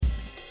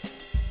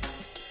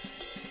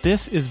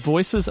This is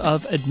Voices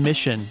of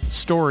Admission,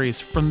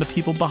 stories from the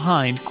people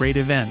behind great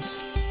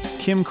events.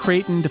 Kim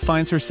Creighton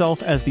defines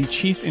herself as the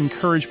Chief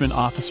Encouragement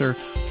Officer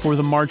for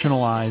the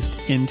marginalized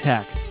in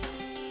tech.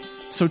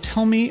 So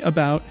tell me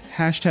about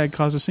hashtag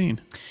Cause a Scene.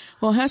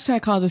 Well,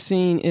 hashtag Cause a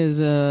Scene is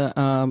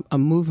a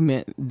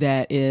movement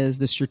that is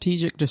the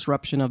strategic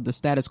disruption of the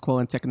status quo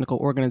in technical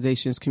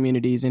organizations,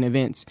 communities, and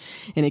events.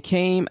 And it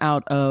came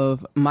out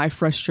of my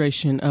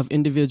frustration of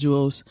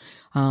individuals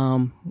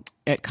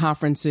at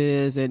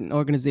conferences and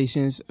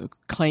organizations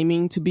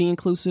claiming to be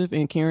inclusive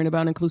and caring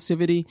about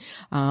inclusivity,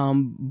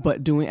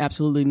 but doing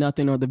absolutely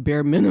nothing or the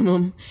bare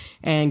minimum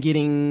and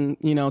getting,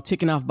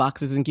 ticking off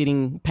boxes and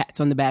getting pats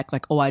on the back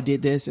like, oh, I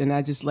did this. And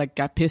I just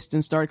got pissed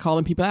and started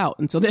calling people out.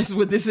 And so that's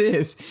what this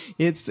is.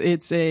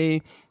 It's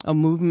a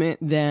movement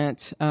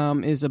that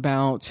is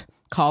about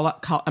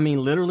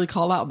literally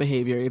call out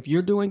behavior. If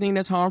you're doing anything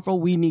that's harmful,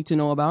 we need to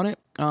know about it.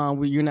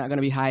 You're not going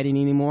to be hiding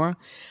anymore.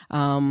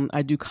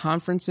 I do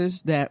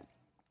conferences that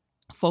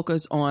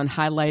focus on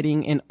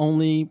highlighting and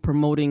only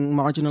promoting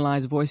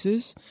marginalized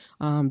voices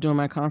during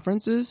my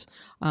conferences.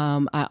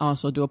 I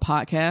also do a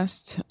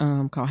podcast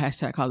called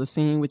hashtag Cause a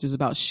Scene, which is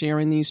about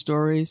sharing these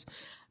stories.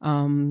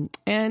 And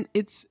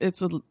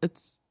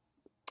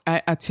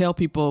I tell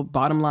people,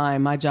 bottom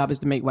line, my job is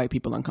to make white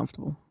people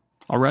uncomfortable.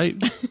 All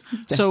right.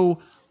 So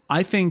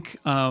I think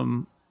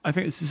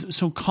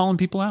so calling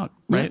people out,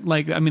 right?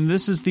 Yeah.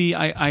 This is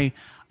I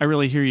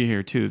really hear you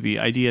here too. The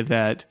idea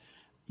that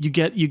you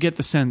get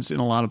the sense in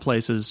a lot of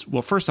places.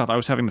 Well, first off, I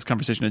was having this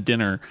conversation at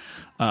dinner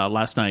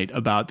last night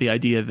about the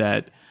idea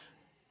that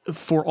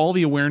for all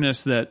the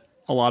awareness that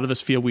a lot of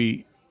us feel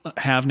we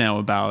have now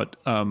about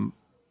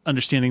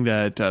understanding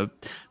that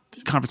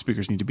conference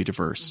speakers need to be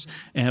diverse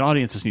and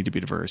audiences need to be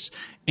diverse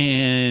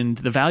and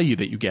the value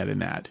that you get in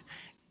that.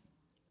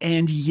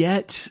 And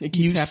yet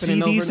you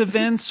see these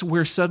events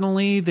where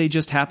suddenly they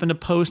just happen to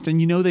post and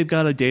they've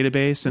got a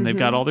database and they've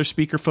got all their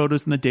speaker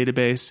photos in the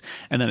database.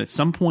 And then at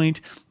some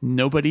point,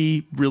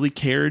 nobody really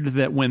cared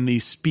that when the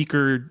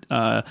speaker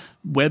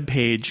web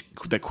page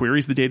that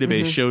queries the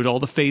database showed all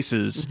the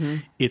faces,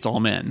 it's all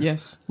men.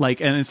 Yes.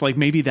 And it's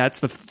maybe that's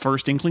the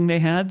first inkling they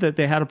had, that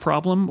they had a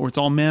problem, or it's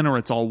all men, or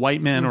it's all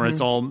white men, or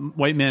it's all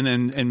white men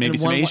and maybe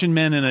some Asian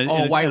men and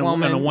a white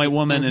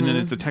woman and then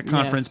it's a tech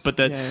conference, but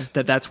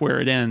that's where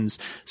it ends.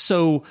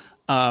 So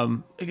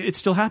it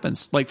still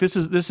happens. This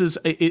is.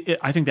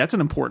 I think that's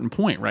an important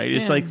point, right?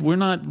 It's we're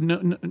not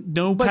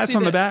no pats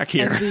on the back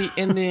here.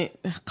 And the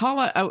call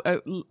out. I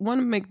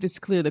want to make this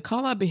clear. The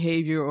call out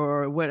behavior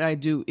or what I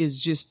do is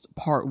just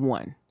part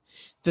one.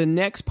 The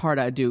next part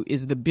I do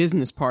is the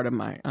business part of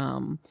my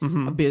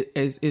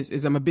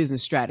is I'm a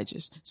business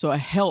strategist. So I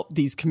help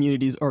these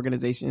communities,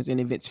 organizations, and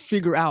events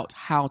figure out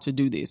how to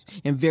do this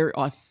in very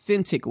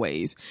authentic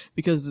ways,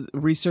 because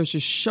research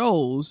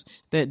shows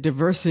that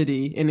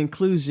diversity and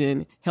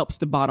inclusion helps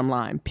the bottom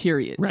line,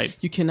 period. Right.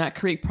 You cannot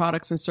create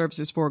products and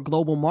services for a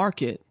global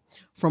market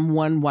from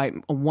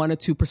one or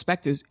two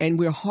perspectives, and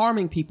we're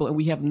harming people, and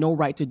we have no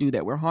right to do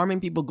that. We're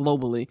harming people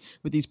globally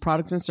with these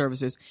products and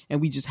services,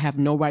 and we just have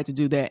no right to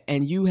do that.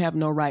 And you have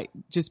no right,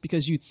 just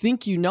because you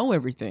think you know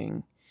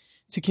everything,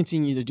 to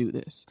continue to do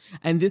this.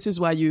 And this is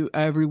why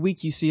every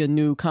week you see a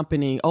new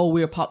company. Oh,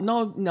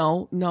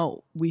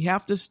 no. We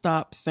have to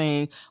stop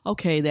saying,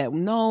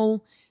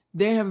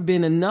 there have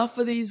been enough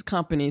of these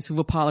companies who've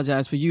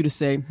apologized for you to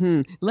say,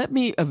 let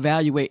me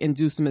evaluate and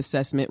do some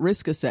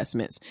risk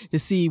assessments to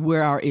see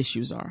where our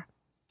issues are.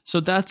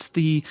 So that's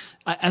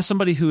as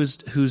somebody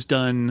who's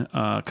done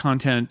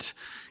content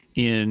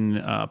in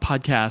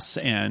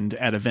podcasts and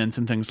at events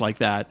and things like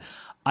that,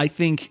 I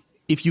think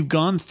if you've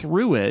gone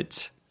through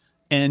it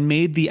and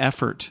made the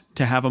effort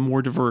to have a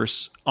more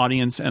diverse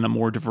audience and a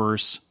more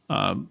diverse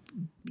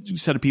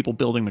set of people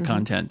building the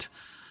content,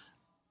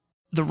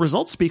 the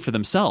results speak for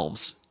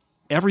themselves.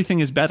 Everything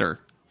is better.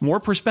 More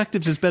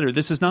perspectives is better.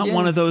 This is not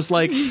one of those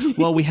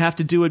we have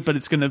to do it, but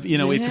it's going to,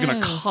 it's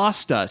going to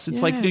cost us.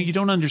 It's no, you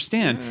don't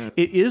understand.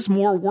 It is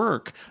more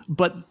work,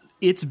 but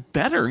it's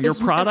better. Your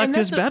product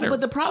is better.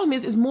 But the problem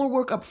is more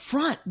work up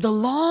front. The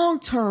long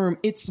term,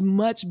 it's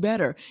much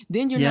better.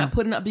 Then you're not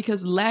putting up,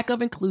 because lack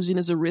of inclusion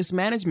is a risk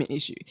management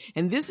issue.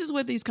 And this is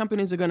what these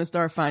companies are going to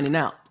start finding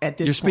out at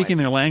this point. You're speaking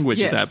their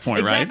language at that point,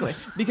 exactly. right?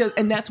 Exactly.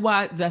 And that's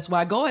why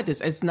I go at this.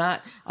 It's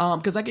not,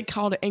 because I get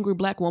called an angry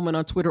black woman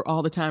on Twitter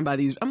all the time by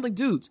these. I'm like,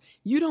 dudes,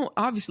 you don't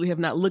obviously have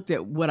not looked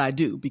at what I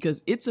do,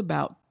 because it's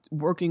about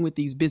working with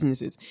these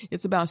businesses.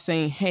 It's about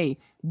saying, hey,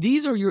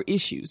 these are your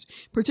issues,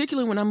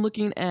 particularly when I'm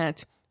looking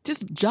at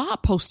just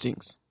job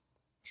postings.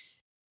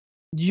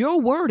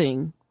 Your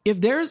wording, if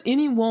there's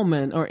any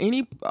woman or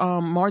any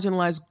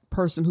marginalized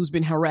person who's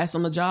been harassed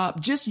on the job,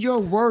 just your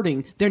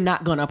wording, they're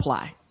not going to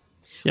apply.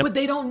 Yep. But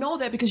they don't know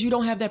that because you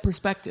don't have that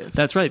perspective.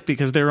 That's right,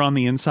 because they're on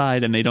the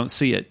inside and they don't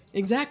see it.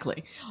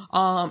 Exactly.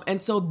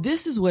 And so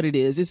this is what it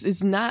is.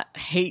 It's not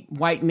hate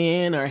white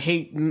men or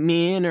hate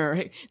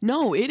men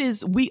no, it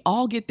is we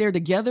all get there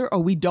together or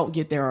we don't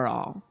get there at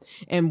all.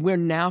 And we're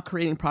now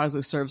creating products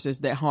or services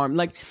that harm.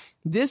 Like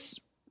this,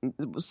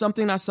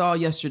 something I saw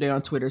yesterday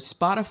on Twitter,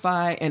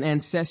 Spotify and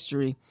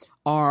Ancestry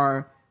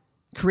are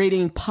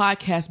creating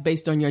podcasts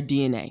based on your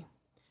DNA.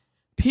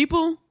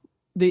 People,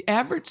 the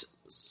average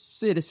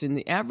citizen,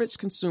 the average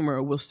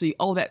consumer will see,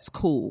 oh, that's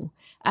cool.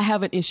 I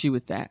have an issue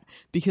with that,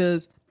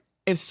 because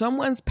if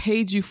someone's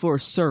paid you for a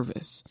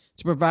service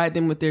to provide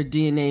them with their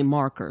DNA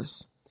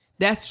markers,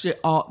 that's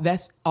all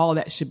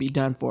that should be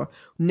done for.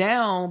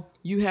 Now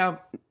you have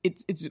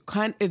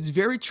it's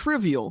very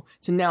trivial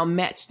to now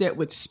match that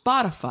with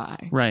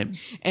Spotify, right,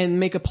 and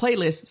make a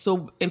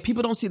playlist. And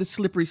people don't see the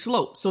slippery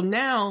slope. So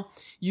now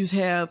you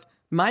have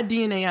my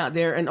DNA out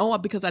there, and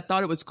because I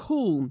thought it was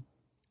cool,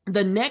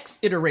 the next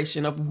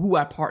iteration of who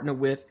I partner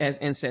with as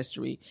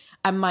Ancestry,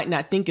 I might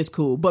not think is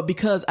cool, but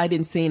because I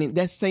didn't say anything,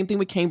 that's the same thing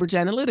with Cambridge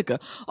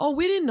Analytica. Oh,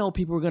 we didn't know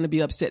people were going to be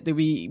upset that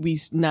we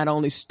not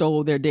only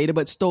stole their data,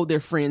 but stole their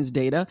friends'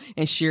 data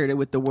and shared it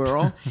with the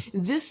world.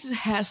 This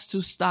has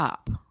to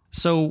stop.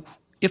 So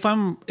if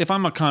I'm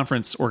a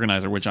conference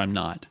organizer, which I'm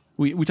not,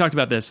 we talked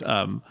about this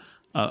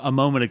a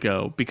moment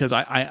ago, because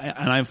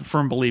I'm a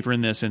firm believer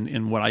in this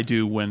in what I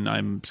do when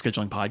I'm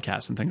scheduling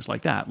podcasts and things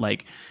like that.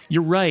 Like,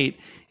 you're right.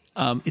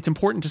 It's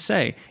important to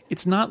say,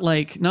 it's not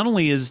like, not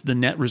only is the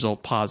net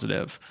result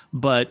positive,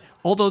 but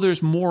although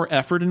there's more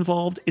effort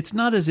involved, it's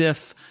not as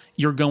if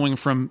you're going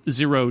from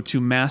zero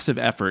to massive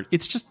effort.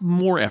 It's just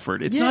more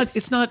effort. It's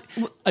not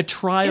a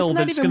trial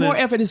that's going to... more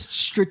effort, it's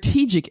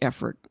strategic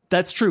effort.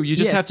 That's true. You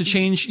just have to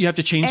change. You have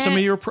to change some of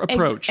your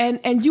approach,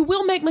 and you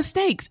will make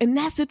mistakes, and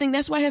that's the thing.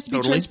 That's why it has to be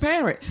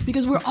transparent,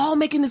 because we're all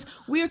making this.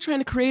 We are trying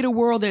to create a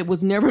world that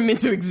was never meant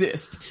to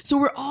exist. So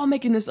we're all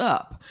making this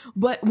up.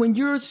 But when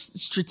you're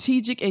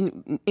strategic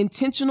and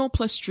intentional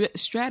plus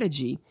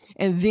strategy,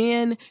 and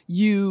then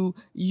you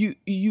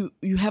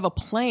have a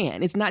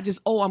plan. It's not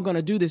just, I'm going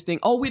to do this thing.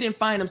 Oh, we didn't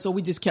find them, so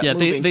we just kept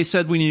moving. They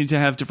said we needed to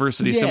have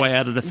diversity, so I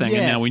added a thing,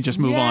 and now we just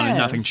move on and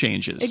nothing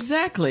changes.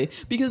 Exactly,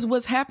 because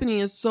what's happening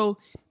is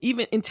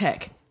even in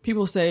tech,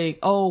 people say,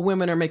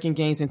 women are making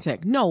gains in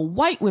tech. No,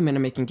 white women are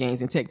making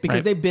gains in tech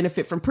because they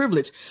benefit from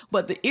privilege.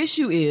 But the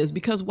issue is,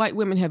 because white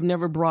women have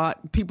never brought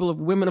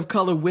women of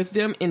color with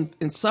them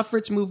in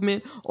suffrage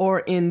movement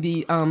or in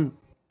the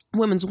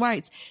women's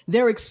rights,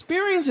 their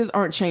experiences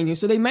aren't changing.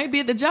 So they might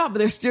be at the job, but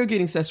they're still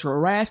getting sexual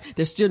harassed.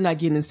 They're still not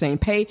getting the same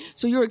pay.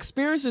 So your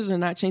experiences are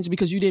not changing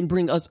because you didn't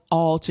bring us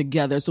all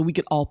together so we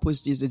could all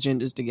push these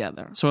agendas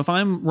together. So if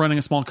I'm running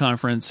a small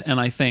conference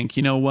and I think,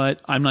 you know what,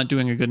 I'm not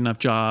doing a good enough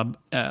job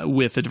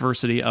with the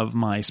diversity of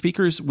my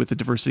speakers, with the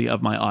diversity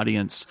of my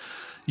audience,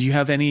 do you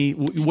have any?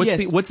 What's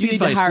the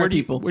advice? Where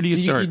do you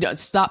start? You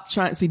stop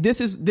trying. See,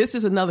 this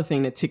is another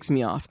thing that ticks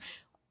me off.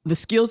 The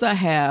skills I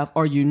have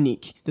are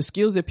unique. The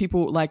skills that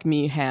people like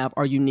me have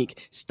are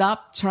unique.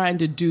 Stop trying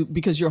to do,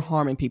 because you're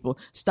harming people.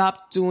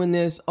 Stop doing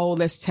this.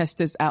 Let's test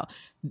this out.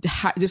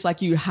 Just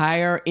like you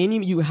hire a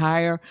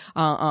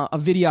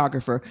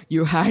videographer,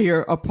 you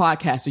hire a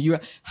podcaster, you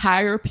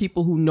hire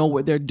people who know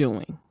what they're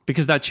doing.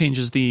 Because that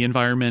changes the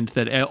environment,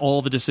 that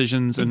all the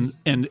decisions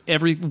and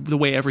the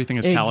way everything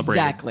is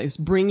calibrated. Exactly. It's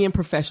bring in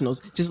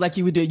professionals. Just like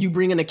you would do. You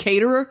bring in a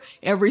caterer,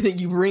 everything,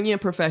 you bring in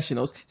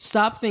professionals.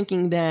 Stop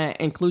thinking that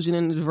inclusion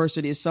and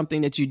diversity is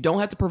something that you don't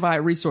have to provide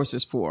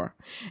resources for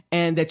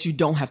and that you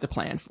don't have to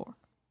plan for.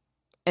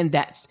 And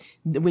that's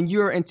when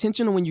you're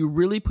intentional, when you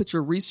really put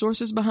your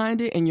resources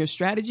behind it and your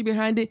strategy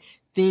behind it,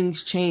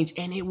 things change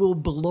and it will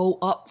blow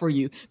up for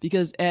you.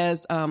 Because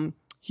as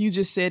Hugh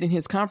just said in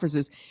his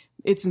conferences,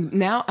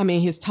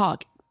 his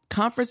talk,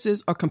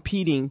 conferences are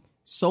competing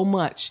so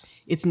much.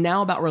 It's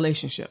now about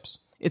relationships.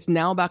 It's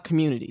now about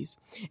communities.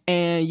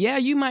 And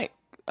you might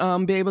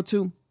be able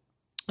to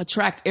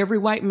attract every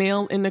white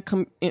male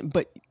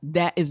but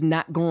that is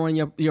not growing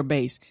your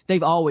base.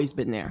 They've always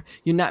been there.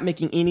 You're not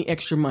making any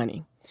extra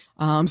money.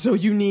 So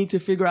you need to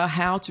figure out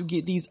how to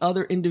get these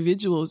other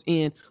individuals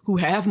in who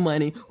have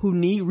money, who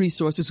need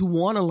resources, who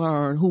want to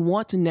learn, who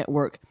want to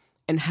network,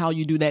 and how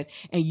you do that.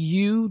 And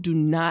you do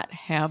not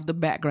have the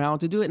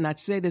background to do it. And I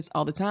say this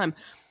all the time.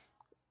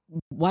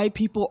 White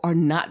people are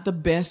not the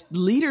best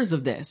leaders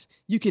of this.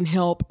 You can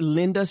help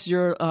lend us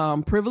your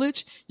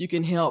privilege. You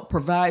can help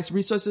provide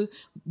resources.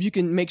 You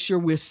can make sure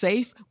we're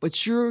safe,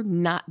 but you're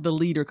not the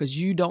leader because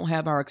you don't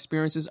have our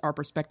experiences, our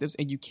perspectives,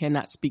 and you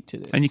cannot speak to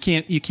this. And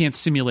you can't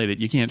simulate it.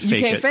 You can't fake it.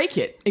 You can't fake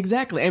it.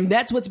 Exactly. And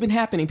that's what's been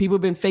happening. People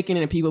have been faking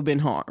it and people have been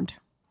harmed.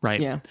 Right.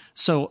 Yeah.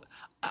 So,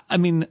 I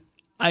mean,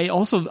 I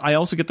also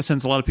get the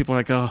sense a lot of people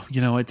are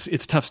like,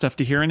 it's tough stuff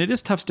to hear, and it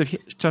is tough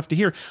to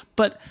hear.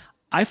 But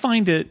I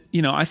find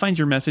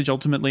your message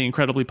ultimately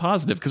incredibly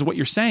positive, because what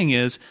you're saying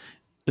is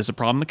there's a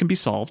problem that can be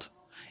solved,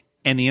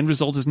 and the end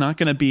result is not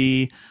going to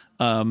be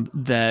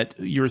that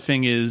your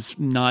thing is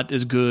not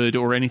as good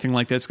or anything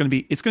like that. It's going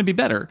to be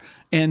better.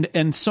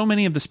 And so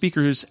many of the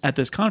speakers at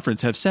this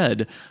conference have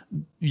said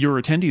your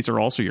attendees are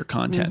also your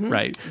content,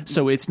 right?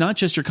 So it's not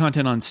just your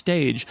content on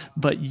stage,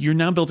 but you're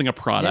now building a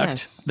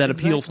product that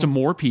appeals to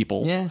more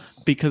people.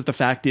 Yes. Because the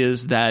fact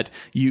is that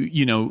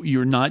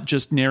you're not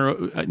just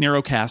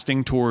narrow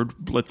casting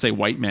toward, let's say,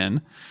 white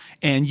men.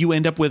 And you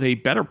end up with a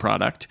better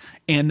product,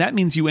 And that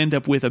means you end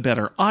up with a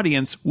better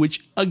audience,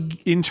 which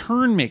in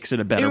turn makes it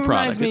a better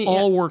product. It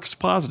all works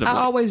positively.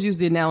 I always use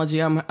the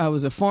analogy. I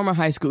was a former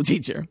high school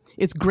teacher.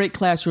 It's great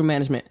classroom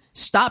management.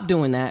 Stop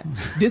doing that.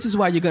 This is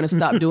why you're going to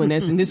stop doing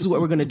this, and this is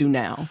what we're going to do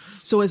now.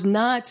 So it's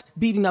not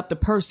beating up the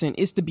person,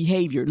 it's the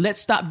behavior.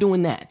 Let's stop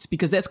doing that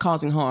because that's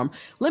causing harm.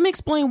 Let me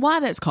explain why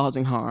that's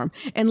causing harm,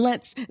 and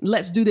let's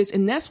do this.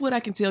 And that's what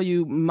I can tell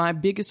you. My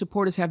biggest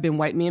supporters have been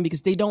white men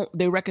because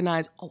they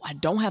recognize, I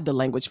don't have the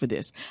language for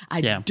this.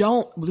 I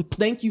don't.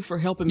 Thank you for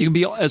helping me. You can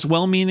be as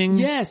well-meaning.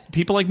 Yes.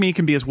 People like me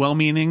can be as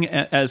well-meaning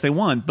as they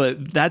want,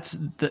 but that's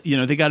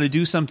they got to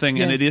do something,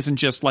 and it isn't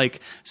just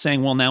like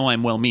saying, well, now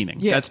I'm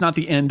well-meaning. Yes. That's not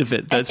the end of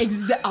it.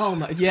 That's oh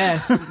my,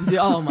 yes.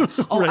 Oh my.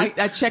 Oh, right.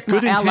 I checked my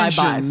Good ally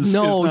bias.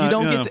 No, not, you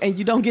don't get to, and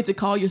you don't get to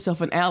call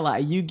yourself an ally.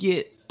 You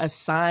get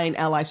assigned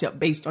allyship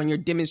based on your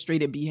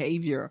demonstrated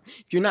behavior.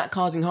 If you're not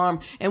causing harm,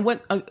 and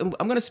what I'm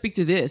going to speak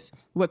to this,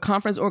 what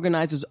conference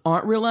organizers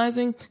aren't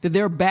realizing that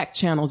there are back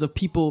channels of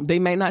people. They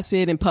may not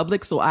say it in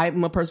public. So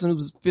I'm a person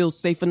who feels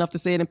safe enough to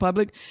say it in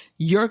public.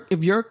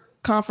 If your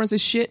conference is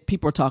shit,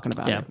 people are talking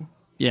about it.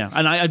 Yeah,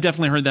 and I've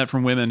definitely heard that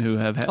from women who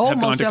have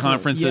gone to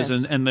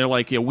conferences, and they're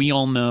like, we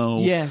all know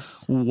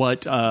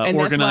what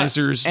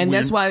organizers...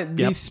 That's why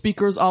these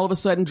speakers all of a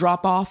sudden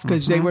drop off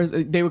because they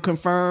were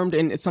confirmed,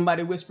 and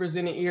somebody whispers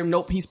in the ear,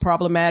 nope, he's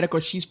problematic or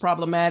she's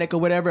problematic or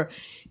whatever.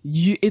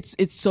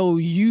 It's so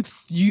you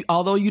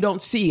although you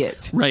don't see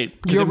it,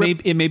 right? Because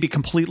it may be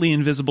completely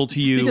invisible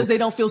to you because they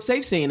don't feel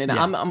safe saying it.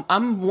 Yeah.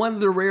 I'm one of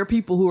the rare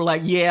people who are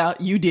like, yeah,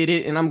 you did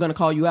it, and I'm going to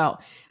call you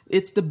out.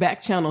 It's the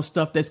back channel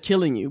stuff that's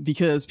killing you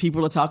because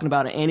people are talking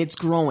about it, and it's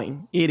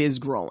growing. It is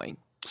growing.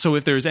 So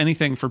if there's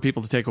anything for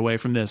people to take away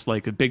from this,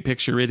 like a big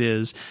picture, it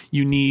is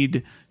you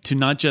need to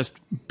not just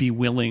be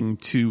willing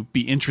to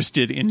be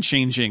interested in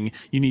changing.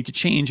 You need to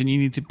change, and you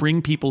need to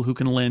bring people who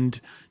can lend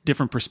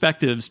different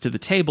perspectives to the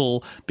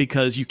table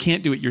because you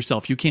can't do it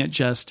yourself. You can't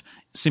just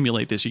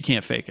simulate this. You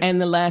can't fake it. And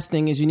the last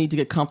thing is you need to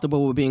get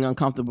comfortable with being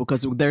uncomfortable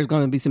because there's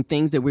going to be some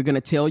things that we're going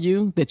to tell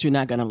you that you're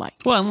not going to like.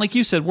 Well, and like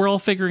you said, we're all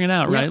figuring it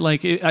out, right?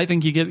 Like I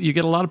think you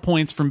get a lot of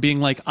points from being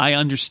like, I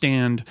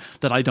understand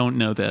that I don't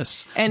know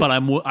this, but I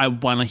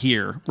want to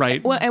hear,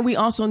 right? Well, and we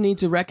also need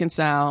to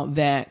reconcile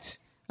that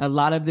a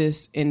lot of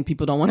this, and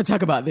people don't want to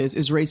talk about this,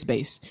 is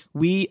race-based.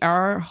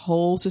 Our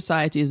whole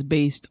society is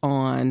based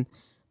on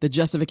the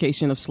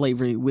justification of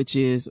slavery, which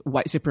is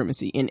white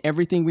supremacy. And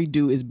everything we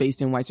do is based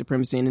in white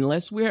supremacy. And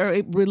unless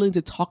we're willing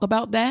to talk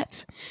about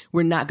that,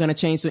 we're not going to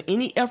change. So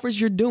any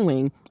efforts you're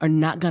doing are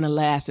not going to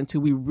last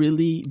until we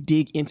really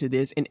dig into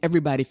this and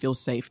everybody feels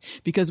safe.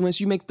 Because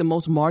once you make the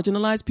most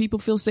marginalized people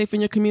feel safe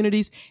in your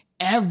communities,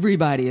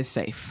 everybody is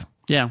safe.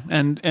 Yeah.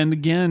 And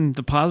again,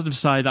 the positive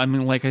side, I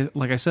mean, like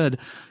I said,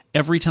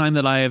 every time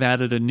that I have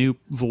added a new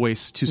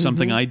voice to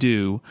something I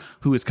do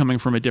who is coming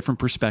from a different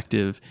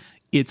perspective,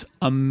 it's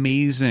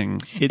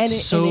amazing.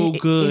 It's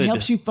good. It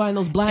helps you find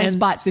those blind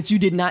spots that you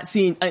did not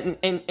see,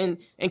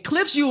 and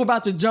cliffs you were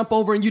about to jump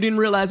over and you didn't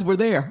realize were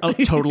there. Oh,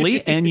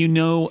 totally. And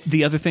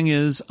the other thing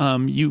is,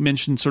 you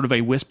mentioned sort of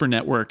a whisper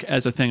network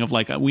as a thing of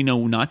like, we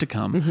know not to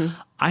come.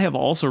 I have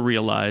also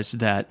realized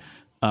that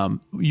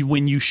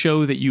when you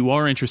show that you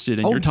are interested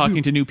and you're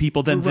talking to new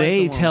people, then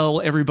they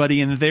tell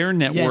everybody in their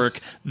network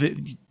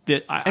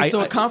that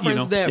a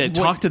conference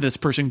talk to this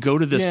person, go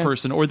to this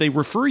person, or they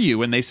refer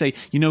you and they say,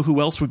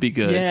 who else would be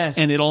good? Yes.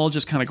 And it all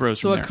just kind of grows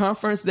from there. So a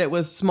conference that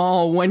was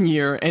small one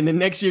year and the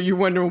next year you're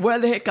wondering where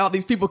the heck all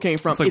these people came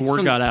from. It's like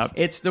word got out.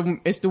 It's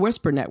the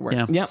Whisper Network.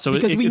 Yeah. Yep. So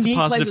because we need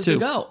places too. to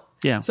go.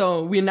 Yeah.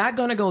 So we're not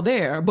going to go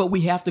there, but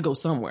we have to go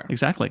somewhere.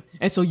 Exactly.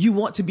 And so you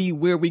want to be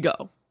where we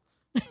go.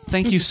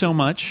 Thank you so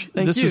much.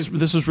 This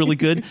was really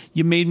good.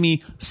 You made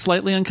me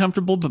slightly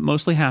uncomfortable, but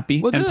mostly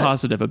happy and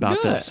positive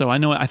about this. So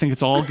I think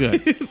it's all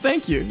good.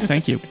 Thank you.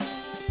 Thank you.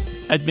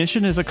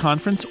 Admission is a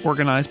conference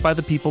organized by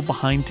the people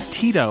behind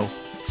Tito.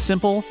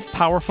 Simple,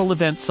 powerful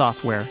event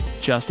software.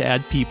 Just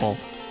add people.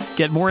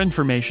 Get more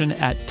information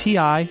at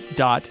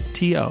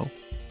ti.to.